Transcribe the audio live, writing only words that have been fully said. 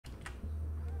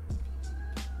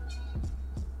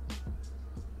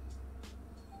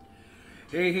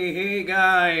Hey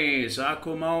guys,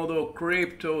 Akumaldo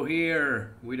Crypto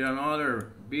here with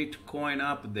another Bitcoin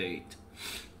update.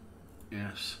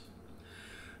 Yes.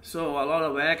 So a lot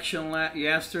of action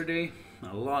yesterday.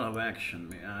 A lot of action,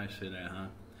 may I say that, huh?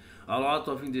 A lot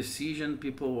of indecision.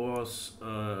 People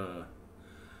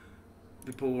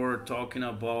were talking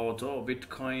about, oh,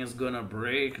 Bitcoin is gonna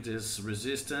break this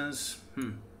resistance.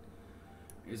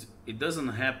 It doesn't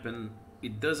happen.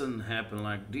 It doesn't happen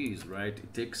like this, right?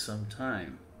 It takes some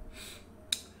time.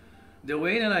 The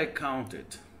way that I count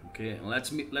it, okay,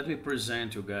 let me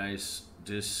present you guys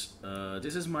this.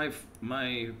 This is my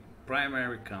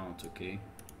primary count, okay.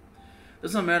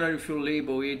 Doesn't matter if you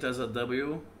label it as a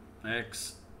W,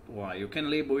 X, Y. You can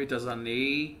label it as an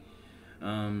a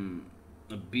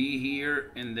B here,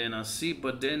 and then a C,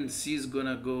 but then C is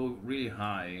gonna go really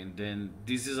high, and then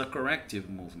this is a corrective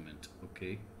movement,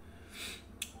 okay.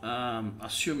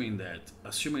 Assuming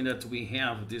that we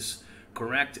have this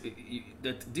correct,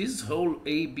 that this whole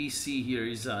ABC here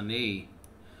is an A,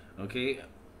 okay.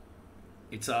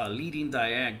 It's a leading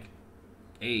diag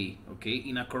A, okay,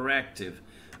 in a corrective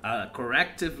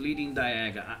leading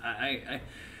diag.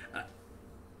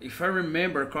 If I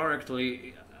remember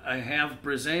correctly, I have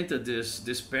presented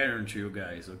this pattern to you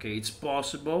guys, okay. It's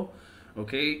possible,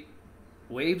 okay.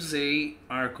 Waves A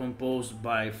are composed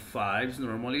by fives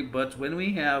normally, but when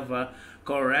we have a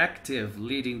corrective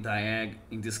leading diag,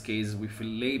 in this case we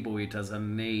label it as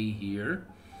an A here,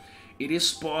 it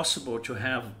is possible to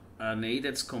have an A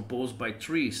that's composed by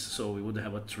threes. So we would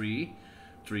have a 3,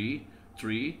 3,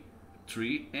 3,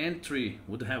 3, and 3.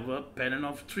 Would have a pattern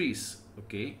of threes,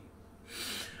 okay.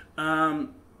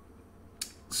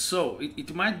 So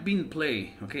it might be in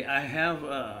play, okay. I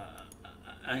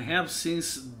have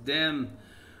since then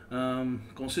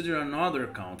consider another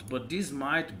count, but this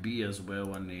might be as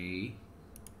well an A,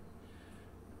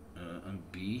 and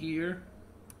B here,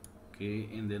 okay,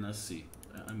 and then a C.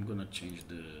 I'm gonna change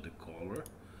the color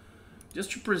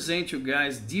just to present you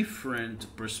guys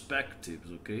different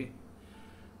perspectives, okay.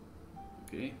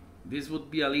 Okay, this would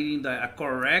be a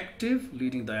corrective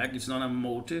leading diag. It's not a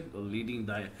motive leading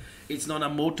diag. It's not a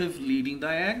motive leading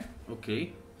diag,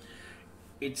 okay.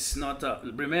 It's not a,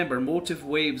 remember, motive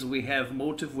waves, we have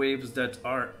motive waves that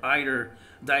are either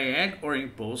diag or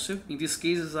impulsive. In this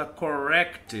case, it's a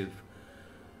corrective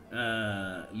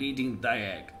leading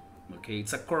diag, okay.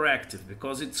 It's a corrective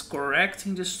because it's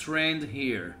correcting this trend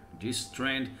here, this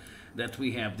trend that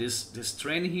we have. This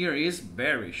trend here is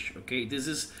bearish, okay. This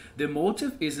is, the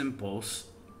motive is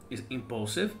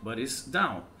impulsive, but it's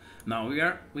down. Now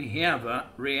we have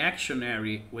a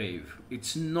reactionary wave.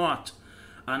 It's not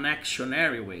an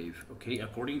actionary wave, okay,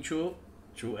 according to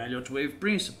Elliott wave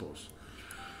principles.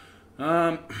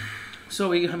 So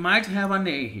we might have an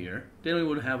A here, then we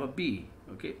would have a B,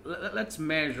 okay. Let's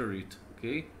measure it,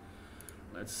 okay.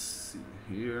 Let's see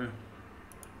here.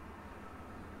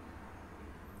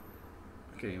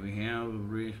 Okay, we have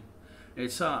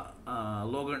it's a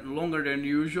longer than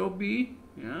usual B,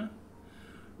 yeah.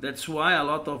 That's why a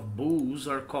lot of bulls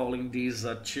are calling this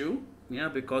a 2, yeah,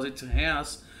 because it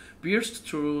has pierced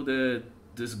through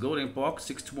this golden epoch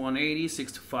 6180,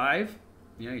 65,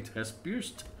 yeah, it has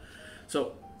pierced.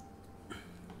 So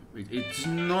it's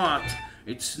not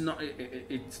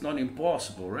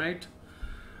impossible, right?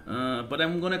 But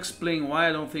I'm gonna explain why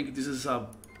I don't think this is a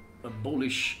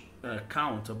bullish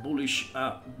count,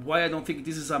 why I don't think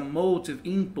this is a motive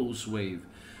impulse wave.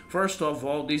 First of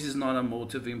all, this is not a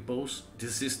motive impulse.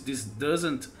 This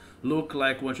doesn't look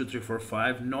like 1 2 3 4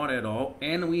 5, not at all.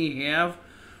 And we have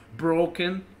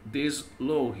broken this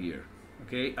low here,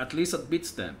 okay, at least at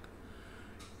Bitstamp.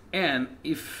 And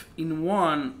if in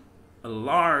one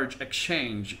large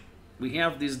exchange we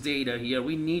have this data here,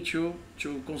 we need to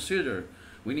consider,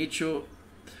 we need to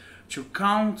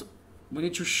count, we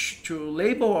need to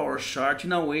label our chart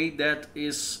in a way that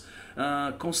is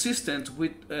consistent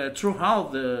with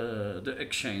throughout the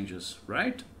exchanges,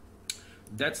 right?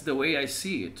 That's the way I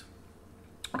see it.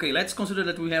 Okay, let's consider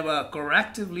that we have a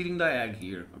corrective leading diag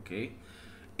here, okay,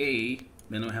 A,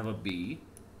 then we have a B,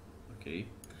 okay.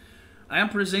 I am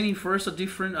presenting first a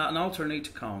different, an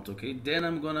alternate count, okay, then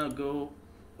I'm gonna go,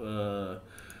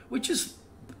 which is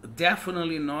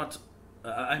definitely not,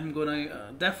 I'm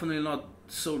gonna, definitely not,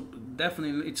 so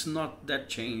definitely it's not that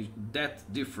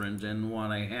different than what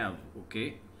I have,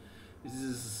 okay. This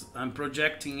is, I'm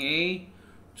projecting A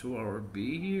to our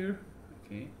B here.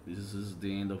 Okay, this is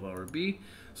the end of our B.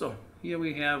 So here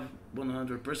we have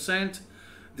 100%.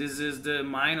 This is the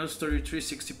minus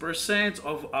 3360%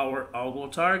 of our algo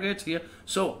target here.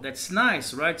 So that's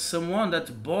nice, right? Someone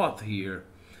that bought here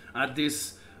at the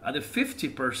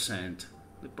 50%,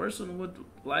 The person would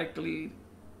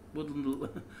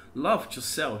love to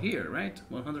sell here, right?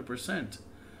 100%.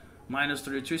 Minus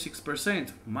 33,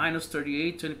 6%. Minus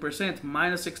 38, 20%.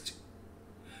 Minus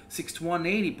 61,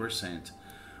 80%.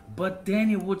 But then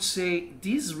you would say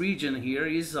this region here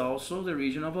is also the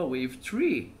region of a wave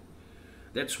 3.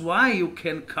 That's why you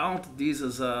can count this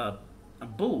as a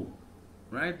bull,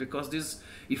 right? Because this,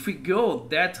 if we go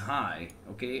that high,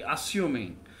 okay,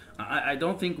 assuming, I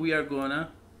don't think we are gonna,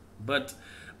 but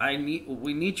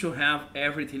we need to have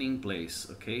everything in place,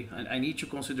 okay? I need to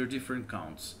consider different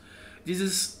counts. This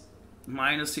is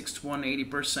minus 61,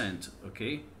 80%,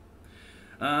 okay?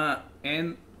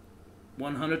 And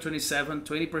 127,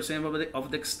 20% of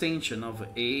the extension of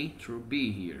A through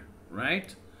B here,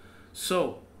 right?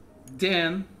 So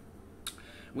then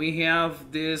we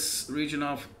have this region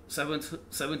of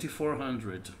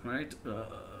 7,400, right?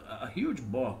 A huge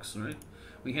box, right?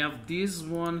 We have this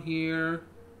one here.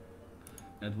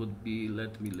 That would be,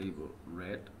 let me label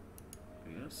red,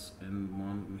 yes, and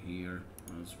one here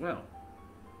as well.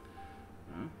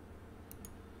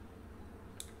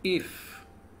 If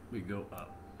we go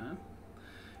up,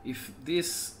 if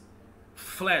this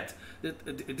flat,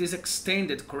 this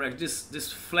extended correct,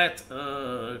 this flat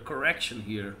correction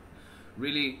here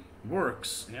really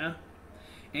works, yeah,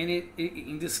 and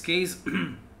in this case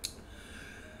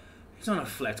it's not a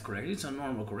flat correction, it's a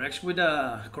normal correction with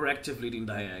a corrective leading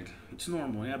diag. It's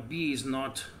normal, yeah. B is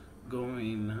not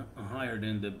going higher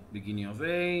than the beginning of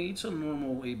A. It's a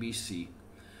normal ABC.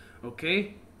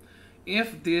 Okay?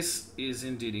 If this is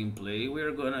indeed in play,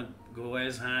 we're gonna go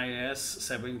as high as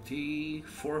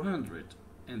 7,400,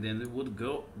 and then it would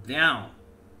go down.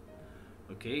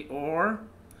 Okay? Or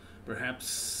perhaps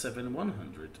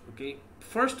 7,100. Okay?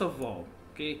 First of all,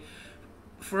 okay,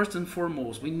 first and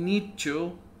foremost, we need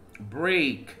to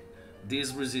break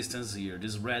this resistance here,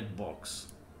 this red box,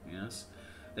 yes,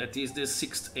 that is the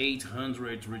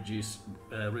 6,800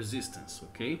 resistance,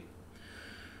 okay.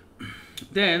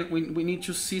 Then we need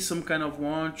to see some kind of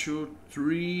 1, 2,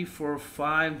 3, 4,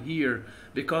 5 here,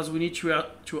 because we need to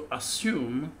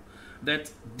assume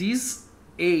that this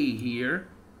A here,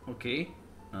 okay,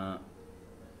 I'm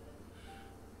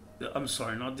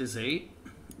sorry, not this A,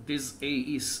 this A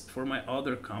is for my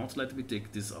other count. Let me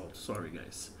take this out, sorry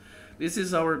guys. This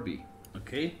is our B,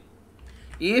 okay?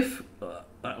 If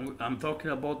I'm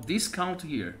talking about this count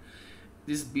here,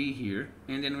 this B here,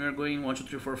 and then we're going 1, 2,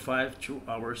 3, 4, 5 to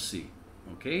our C,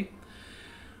 okay?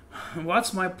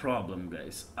 What's my problem,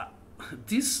 guys?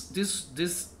 This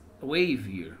wave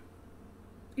here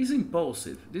is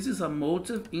impulsive. This is a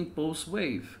motive impulse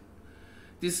wave.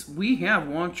 We have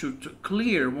 1, 2,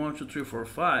 clear 1, 2, 3, 4,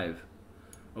 5,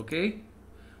 okay?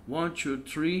 1, 2,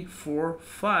 3, 4,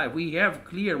 5. We have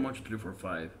clear 1, 2, 3, 4,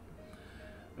 5.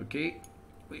 Okay,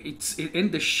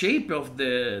 and the shape of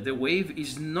the wave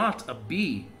is not a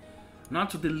B, not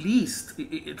to the least.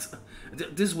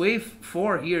 This wave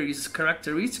 4 here is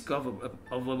characteristic of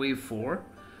a wave 4,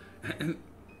 and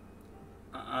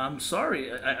I'm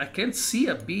sorry, I can't see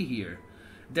a B here.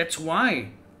 That's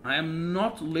why I am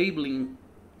not labeling.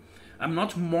 I'm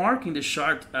not marking the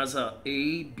chart as a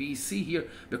B, C here,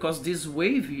 because this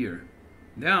wave here,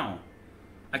 now,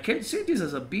 I can't see this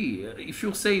as a B. If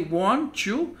you say 1,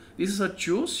 2, this is a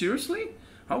 2, seriously?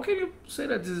 How can you say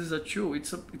that this is a 2?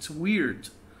 It's weird.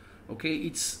 Okay,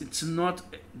 it's not,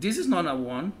 this is not a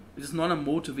 1, this is not a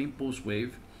motive impulse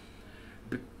wave.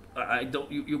 I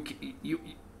don't,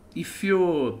 if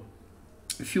you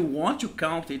want to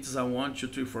count it as a 1, 2,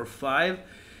 3, 4, 5,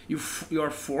 you are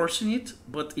forcing it,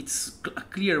 but it's a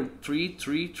clear 3,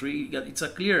 3, 3. It's a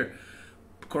clear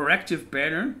corrective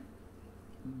pattern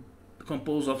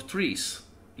composed of 3s.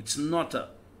 It's not a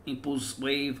impulse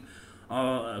wave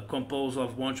composed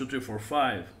of 1, 2, 3, 4,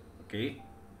 5. Okay.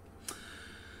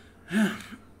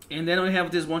 And then we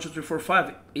have this 1, 2, 3, 4,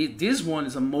 5. This one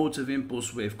is a motive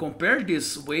impulse wave. Compare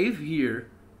this wave here,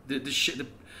 the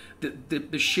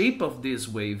shape of this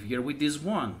wave here with this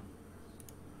one.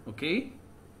 Okay.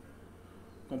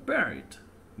 Compare it,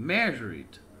 measure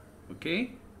it,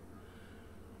 okay?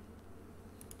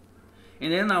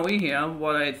 And then now we have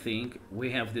what I think,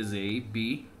 we have this A,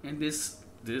 B, and this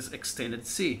extended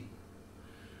C.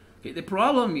 Okay, the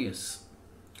problem is,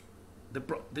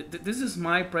 this is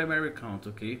my primary count,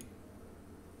 okay?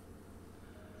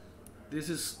 This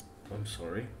is, I'm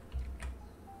sorry.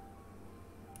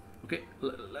 Okay,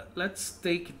 let's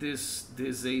take this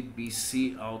A, B,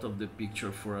 C out of the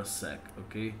picture for a sec,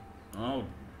 okay? Oh,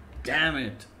 damn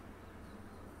it.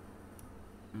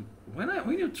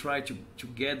 When you try to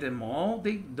get them all,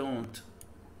 they don't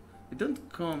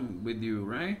come with you,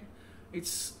 right?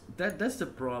 That's the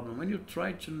problem. When you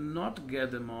try to not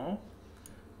get them all,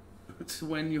 It's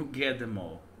when you get them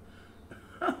all.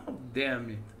 Oh, damn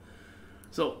it.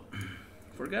 So,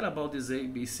 forget about this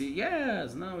ABC.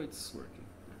 Yes, now it's working.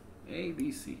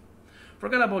 ABC.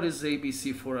 Forget about this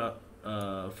ABC for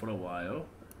a while.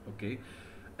 Okay.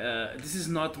 This is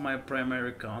not my primary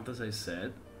account, as I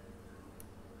said.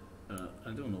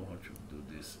 I don't know how to do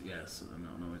this. Yes,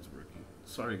 no, it's working.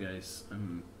 Sorry, guys. I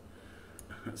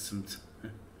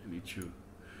need to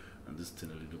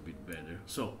understand a little bit better.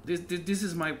 So this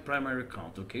is my primary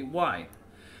account. Okay, why?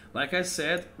 Like I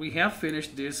said, we have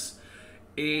finished this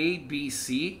A, B,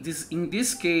 C. This, in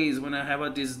this case, when I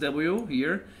have this W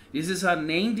here, this is an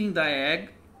ending diag.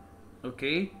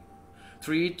 Okay,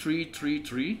 3, 3, 3,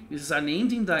 3. This is an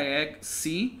ending diag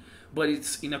C, but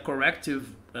it's in a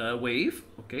corrective wave.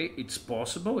 Okay, it's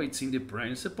possible. It's in the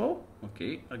principle.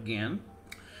 Okay, again.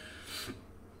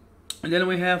 And then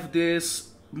we have this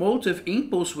motive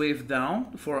impulse wave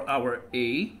down for our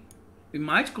A. We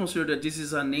might consider that this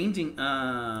is an ending.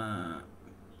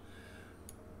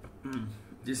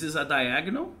 This is a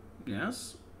diagonal.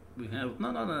 Yes, we have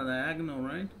not a diagonal,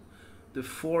 right? The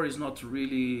 4 is not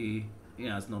really.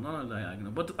 Yes, no, not a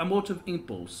diagonal, but a motive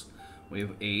impulse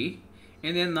wave A.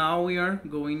 And then now we are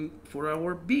going for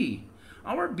our B.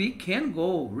 Our B can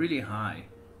go really high,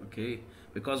 okay?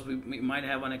 Because we might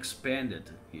have an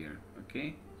expanded here,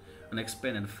 okay? An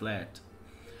expanded flat.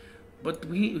 But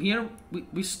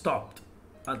we stopped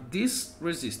at this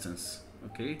resistance,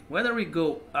 okay? Whether we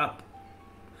go up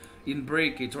in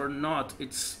break it or not,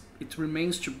 it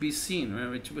remains to be seen.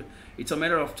 Right? It's a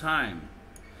matter of time.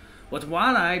 But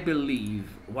what I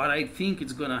believe, what I think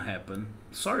is gonna happen.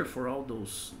 Sorry for all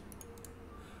those.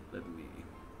 Let me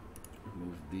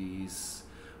remove these.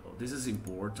 Oh, this is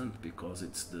important because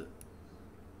it's the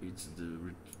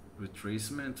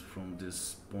retracement from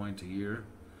this point here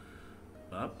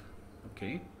up.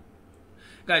 Okay,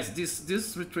 guys,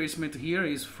 this retracement here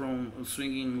is from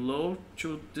swinging low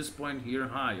to this point here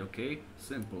high. Okay,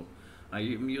 simple. I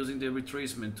am using the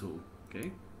retracement tool.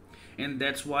 Okay, and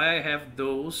that's why I have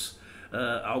those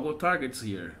algo targets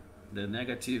here. The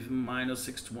negative minus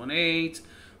 618,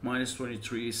 minus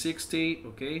 2360.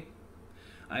 Okay,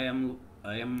 I am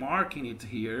marking it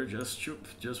here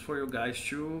just for you guys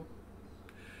to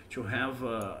have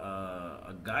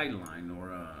a guideline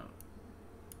or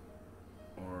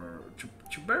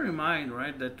to bear in mind,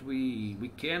 right, that we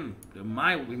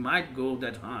might go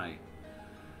that high.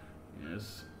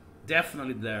 Yes,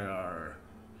 definitely there are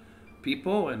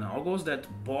people and algos that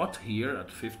bought here at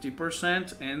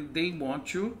 50% and they want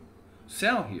to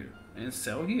sell here and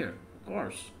sell here, of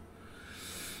course.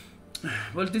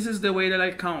 But this is the way that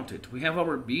I count it. We have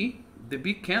our B. The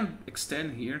B can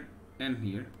extend here and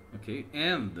here, okay,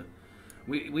 and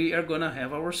we are gonna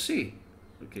have our C.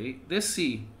 Okay, this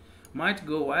C might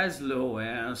go as low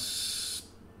as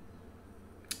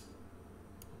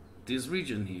this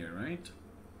region here, right?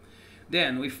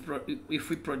 Then if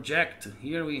we project,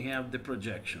 here we have the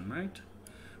projection, right?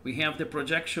 We have the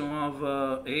projection of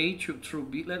A through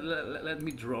B. Let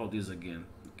me draw this again,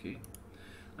 okay?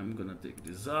 I'm gonna take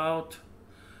this out.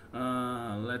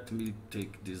 Let me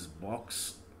take this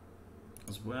box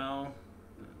as well.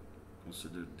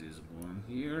 Consider this one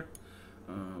here.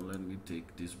 Let me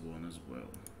take this one as well.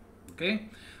 Okay,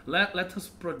 let us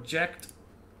project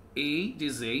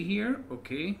this A here,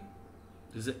 okay?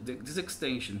 This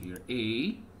extension here,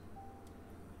 A,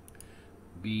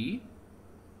 B,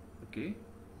 okay?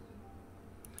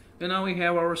 And now we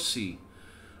have our C.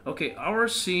 Okay, our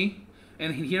C,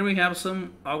 and here we have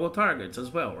some algo targets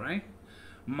as well, right?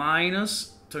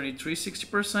 Minus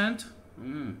 2360%,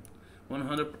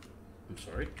 100. I'm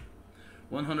sorry,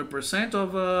 100%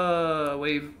 of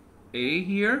wave A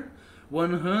here.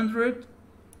 100.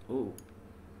 Oh,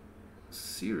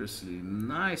 seriously,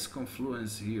 nice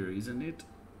confluence here, isn't it?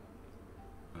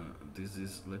 This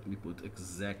is, let me put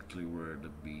exactly where the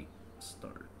B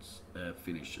starts,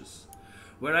 finishes,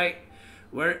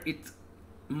 where it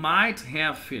might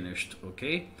have finished.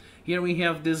 Okay, here we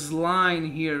have this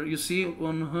line here. You see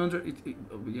 100.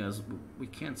 Yes, we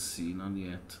can't see, not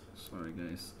yet. Sorry,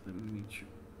 guys. Let me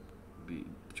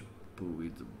to pull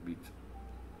it a bit,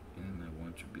 and I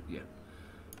want to be, yeah,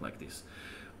 like this.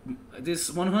 This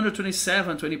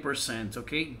 127, 20%.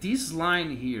 Okay, this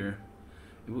line here,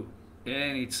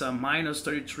 and it's a minus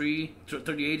 33,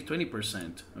 38,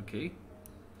 20%. Okay.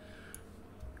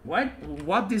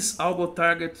 What this algo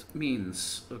target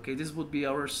means? Okay, this would be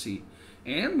our C,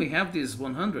 and we have this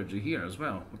 100 here as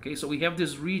well. Okay, so we have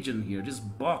this region here, this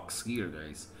box here,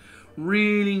 guys.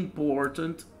 Really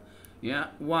important. Yeah,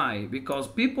 why? Because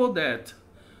people that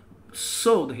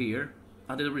sold here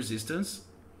at the resistance,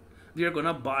 they're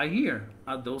gonna buy here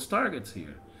at those targets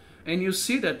here. And you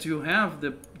see that you have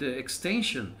the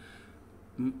extension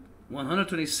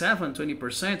 127,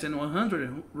 20%, and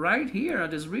 100 right here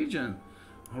at this region,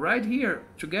 right here,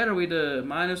 together with the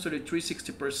minus 33,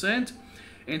 60%,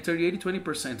 and 38,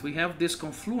 20%. We have this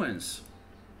confluence.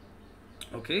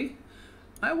 Okay,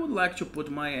 I would like to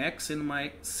put my X and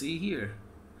my C here.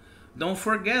 Don't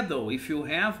forget though, if you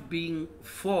have been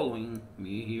following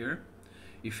me here,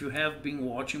 if you have been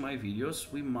watching my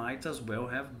videos, we might as well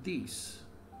have this.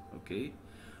 Okay,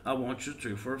 I want you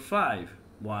 3, 4, 5.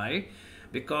 Why?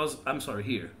 Because I'm sorry,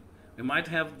 here we might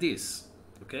have this.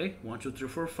 Okay, 1, 2, 3,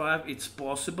 4, 5. It's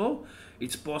possible.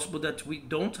 It's possible that we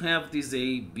don't have this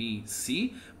A, B,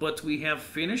 C, but we have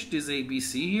finished this A, B,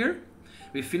 C here.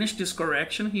 We finished this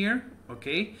correction here,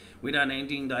 okay, with an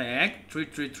ending diag 3,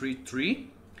 3, 3, 3,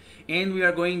 and we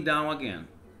are going down again.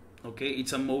 Okay,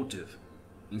 it's a motive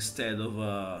instead of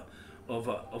a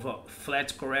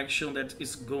flat correction that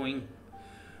is going.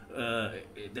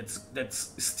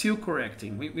 That's still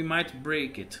correcting. We might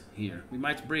break it here. We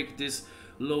might break this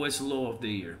lowest low of the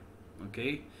year.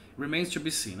 Okay, remains to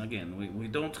be seen. Again, we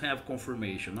don't have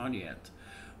confirmation, not yet.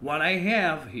 What I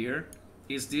have here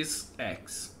is this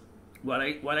X. What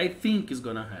I think is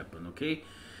gonna happen. Okay,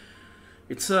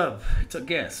 it's a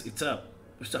guess. It's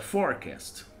a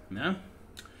forecast. Yeah.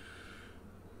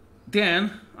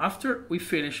 Then after we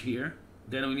finish here,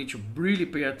 then we need to really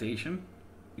pay attention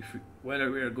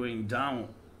whether we are going down,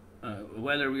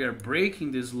 whether we are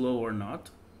breaking this low or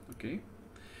not. Okay,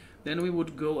 then we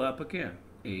would go up again,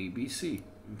 A, B, C.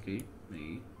 Okay,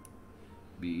 A,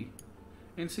 B,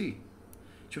 and C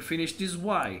to finish this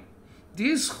Y.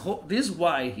 This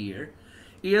Y here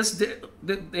is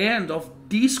the end of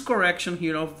this correction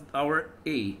here of our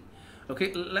A.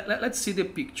 Okay, let's see the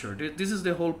picture. This is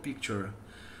the whole picture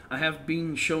I have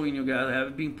been showing you guys, I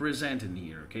have been presenting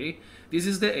here. Okay, this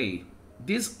is the A.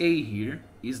 This A here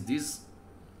is this,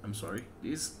 I'm sorry,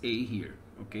 this A here.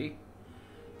 Okay,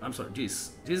 I'm sorry,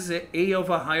 this is a A of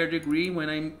a higher degree.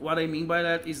 What I mean by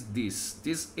that is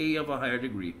this A of a higher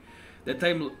degree that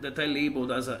I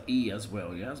labeled as a E as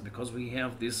well. Yes, because we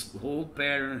have this whole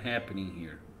pattern happening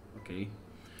here. Okay,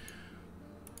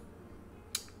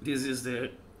 this is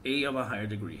the A of a higher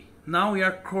degree. Now we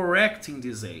are correcting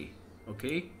this A.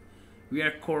 Okay, we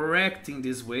are correcting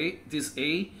this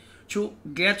A to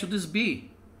get to this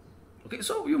B. Okay,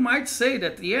 so you might say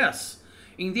that yes,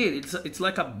 indeed, it's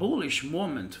like a bullish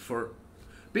moment for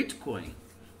Bitcoin,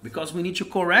 because we need to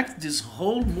correct this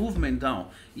whole movement down.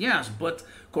 Yes, but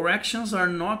corrections are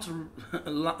not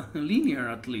linear.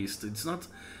 At least it's not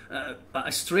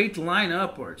a straight line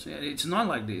upwards. It's not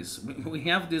like this. We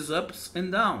have these ups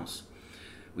and downs.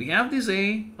 We have this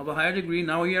A of a higher degree.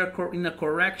 Now we are in a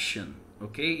correction.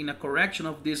 Okay, in a correction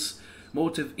of this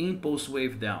motive impulse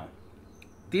wave down.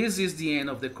 This is the end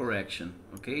of the correction.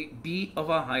 Okay, B of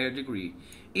a higher degree.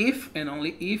 If and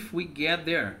only if we get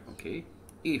there. Okay,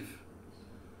 if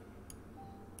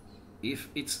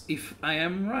I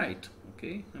am right.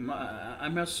 Okay, I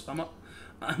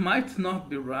might not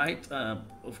be right.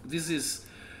 This is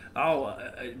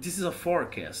a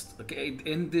forecast. Okay,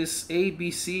 and this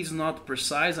ABC is not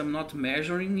precise. I'm not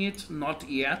measuring it, not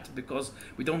yet, because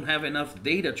we don't have enough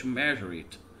data to measure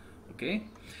it. Okay,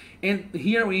 and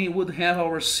here we would have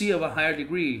our C of a higher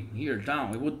degree here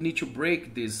down. We would need to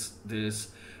break this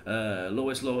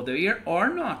lowest low of the year or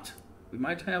not. We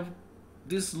might have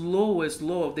this lowest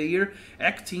low of the year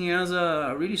acting as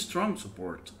a really strong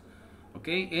support.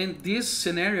 Okay, and this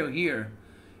scenario here,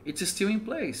 it's still in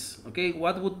place. Okay,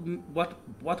 what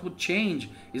would change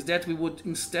is that we would,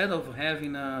 instead of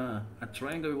having a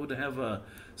triangle, we would have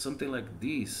something like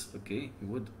this. Okay, we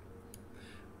would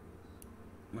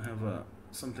have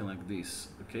something like this.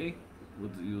 Okay,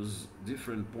 would use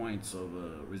different points of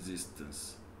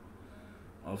resistance,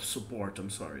 of support. I'm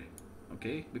sorry.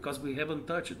 Okay, because we haven't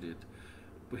touched it.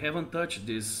 We haven't touched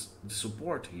this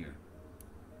support here.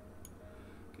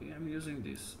 Okay, I'm using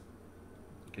this.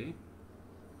 Okay,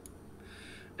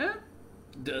 and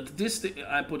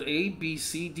I put A, B,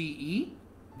 C, D, E.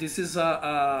 This is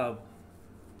a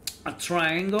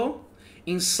triangle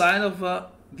inside of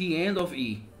the end of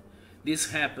E.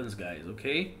 This happens, guys.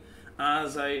 Okay,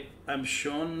 as I'm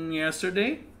shown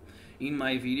yesterday in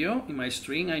my video, in my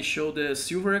stream, I showed the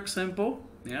silver example.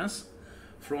 Yes,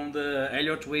 from the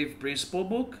Elliott Wave Principle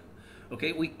book.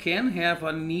 Okay, we can have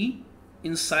an E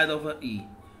inside of an E,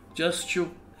 just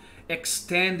to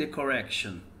extend the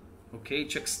correction. Okay,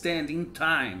 to extend in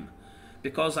time,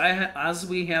 because as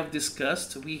we have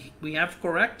discussed, we have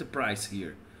correct the price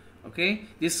here. Okay,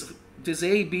 this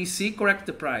A, B, C correct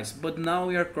the price, but now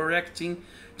we are correcting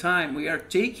time. We are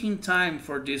taking time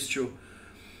for this to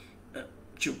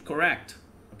correct.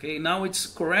 Okay, now it's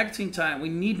correcting time. We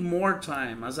need more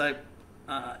time. As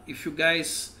if you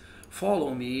guys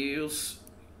follow me,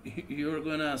 you're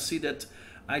gonna see that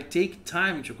I take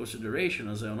time into consideration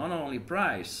as well, not only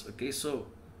price. Okay, so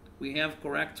we have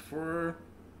correct for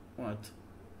what?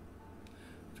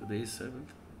 Today is 7th.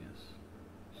 Yes.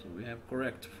 So we have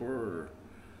correct for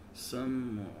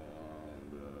some.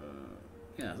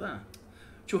 Yes,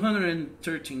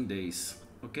 213 days.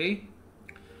 Okay.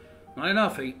 Not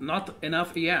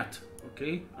enough yet.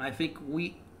 Okay, I think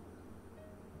we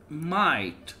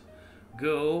might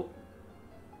go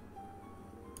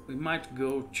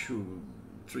to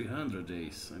 300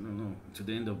 days. I don't know, to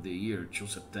the end of the year, to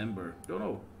September. Don't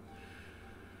know.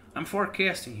 I'm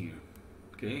forecasting here.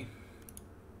 Okay,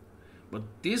 but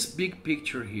this big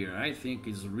picture here, I think,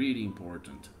 is really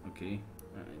important. Okay,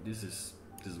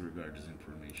 disregard this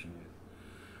information here.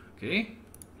 Okay.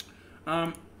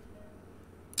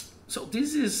 So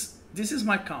this is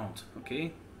my count,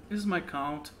 okay? This is my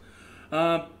count.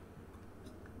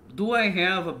 Do I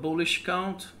have a bullish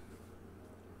count?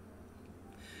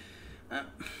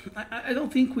 I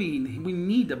don't think we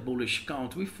need a bullish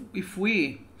count. If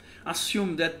we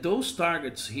assume that those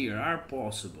targets here are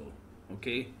possible,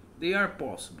 okay? They are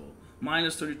possible.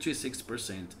 Minus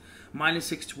 33.6%,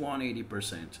 minus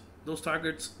 61.80%. Those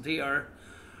targets, they are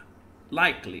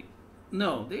likely.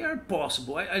 No, they are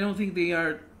possible. I don't think they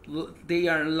are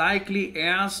likely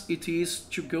as it is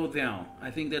to go down. I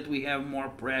think that we have more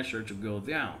pressure to go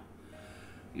down.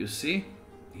 You see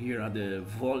here are the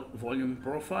volume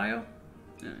profile.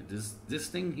 This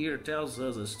thing here tells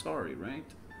us a story, right?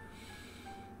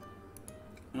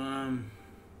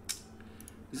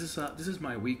 This is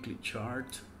my weekly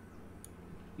chart.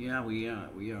 Yeah, we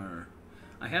are.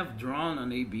 I have drawn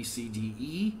an A, B, C, D,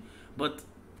 E, but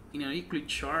in an weekly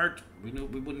chart, we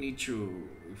would need to,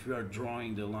 if we are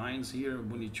drawing the lines here,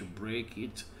 we need to break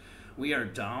it. We are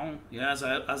down. Yeah,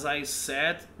 as I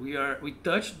said, we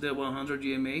touched the 100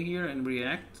 EMA here and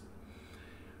react.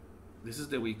 This is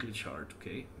the weekly chart,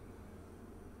 okay?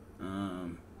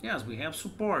 Yes, we have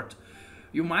support.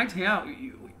 You might have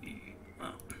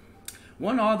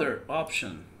one other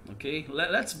option, okay?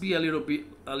 Let's be a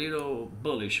little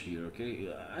bullish here, okay?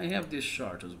 I have this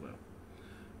chart as well,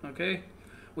 okay?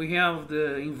 We have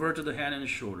the inverted head and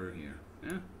shoulder here.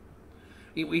 Yeah?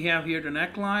 We have here the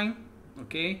neckline.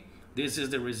 Okay, this is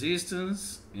the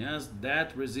resistance. Yes,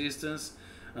 that resistance.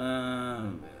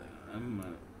 Let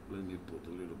me put a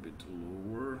little bit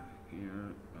lower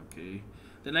here. Okay,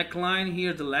 the neckline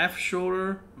here, the left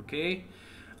shoulder. Okay,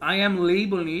 I am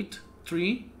labeling it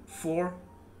 3, 4,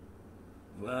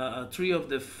 3 of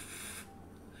the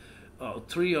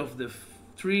 3 of the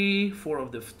 3, 4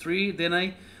 of the 3.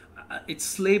 Then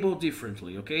it's labeled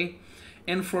differently, okay?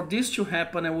 And for this to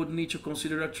happen, I would need to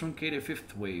consider a truncated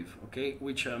fifth wave, okay?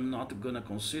 Which I'm not gonna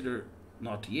consider,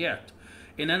 not yet.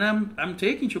 And then I'm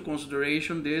taking into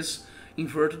consideration this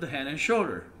inverted head and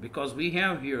shoulder, because we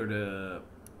have here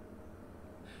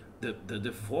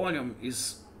the volume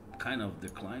is kind of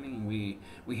declining.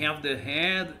 We have the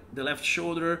head, the left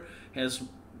shoulder has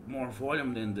more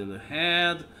volume than the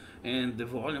head, and the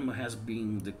volume has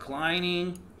been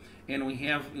declining. And we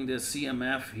have in the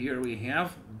CMF here, we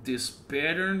have this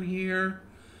pattern here,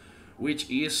 which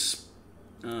is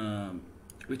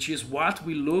what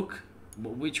we look,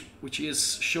 which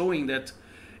is showing that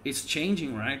it's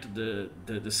changing, right? The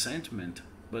sentiment,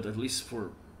 but at least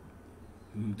for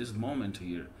this moment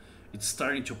here, it's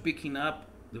starting to picking up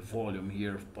the volume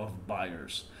here of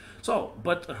buyers. So,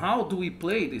 but how do we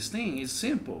play this thing? It's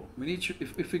simple. We need to,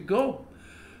 if we go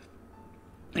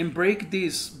and break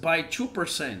this by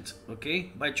 2%,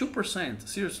 okay? By 2%,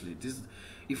 seriously, this,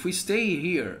 if we stay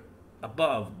here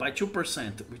above by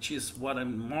 2%, which is what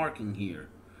I'm marking here,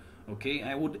 okay?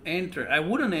 I wouldn't enter here, I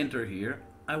wouldn't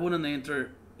enter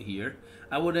here,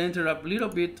 I would enter a little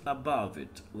bit above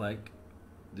it, like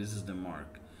this is the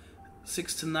mark,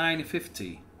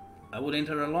 69.50. I would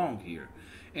enter along here,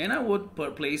 and I would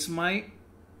place my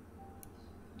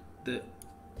the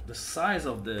size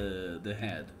of the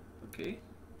head, okay?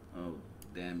 Oh,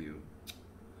 damn you.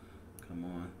 Come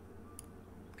on.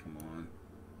 Come on.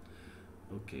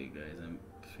 Okay, guys, I'm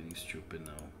feeling stupid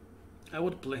now. I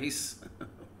would place...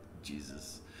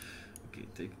 Jesus. Okay,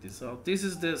 take this out. This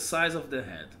is the size of the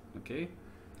head, okay?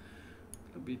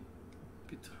 A bit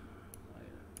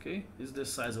higher, okay? This is the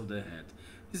size of the head.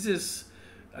 This is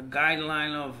a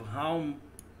guideline of how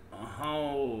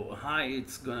high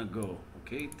it's gonna go,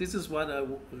 okay? This is what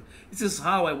this is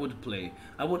how I would play.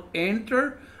 I would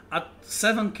enter at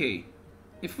 7K.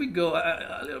 If we go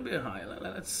a little bit higher,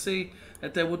 let's say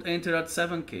that I would enter at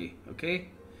 7K, okay?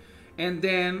 and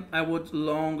then I would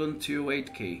long until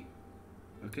 8K.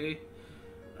 Okay,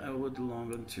 I would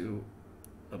long until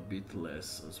a bit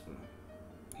less as well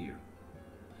here.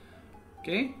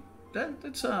 Okay,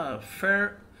 that's a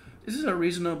fair, this is a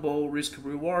reasonable risk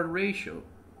reward ratio,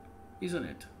 isn't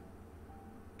it?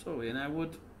 So, and I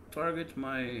would target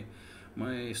my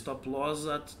stop loss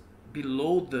at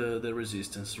below the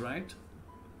resistance, right?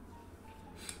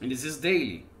 And this is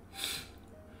daily.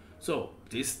 So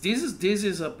this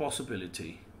is a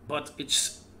possibility, but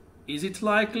is it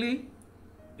likely?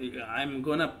 I'm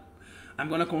gonna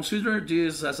consider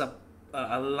this as a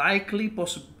likely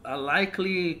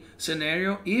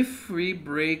scenario if we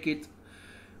break it.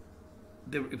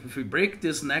 If we break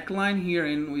this neckline here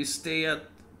and we stay at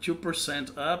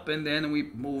 2% up, and then we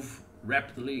move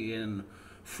rapidly and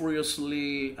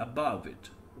furiously above it.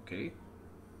 Okay.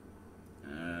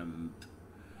 And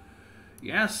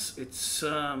yes, it's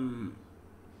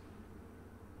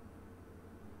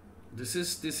this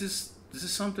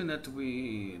is something that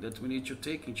we need to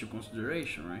take into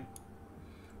consideration, right?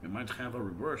 We might have a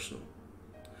reversal.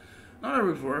 Not a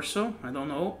reversal, I don't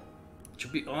know. To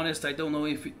be honest, I don't know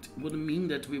if it would mean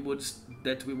that we would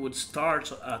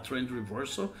start a trend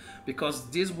reversal, because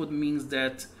this would mean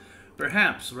that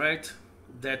perhaps, right,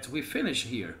 that we finish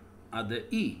here at the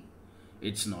E.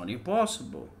 It's not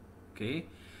impossible. Okay,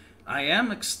 I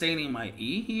am extending my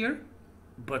E here,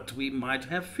 but we might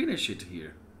have finished it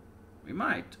here. We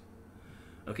might.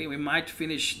 Okay, we might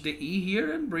finish the E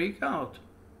here and break out.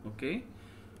 Okay,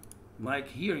 like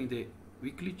here in the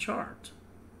weekly chart.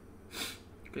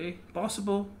 Okay,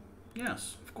 possible?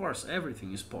 Yes, of course,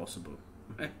 everything is possible,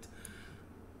 right?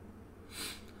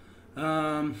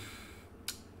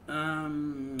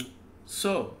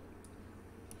 So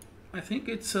I think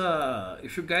it's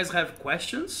if you guys have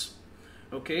questions,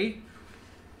 okay,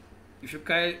 if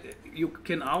you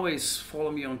can always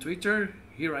follow me on Twitter.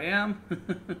 Here I am.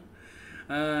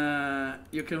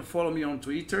 You can follow me on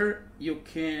Twitter. You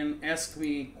can ask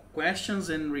me questions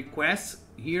and requests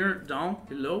here down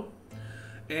below.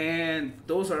 And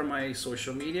those are my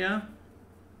social media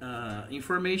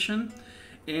information.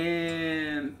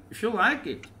 And if you like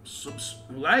it,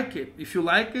 like it. If you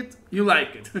like it, you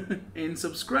like it. And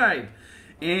subscribe.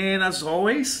 And as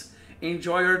always,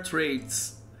 enjoy your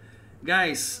trades.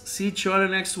 Guys, see each other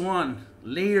next one.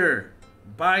 Later.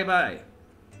 Bye bye.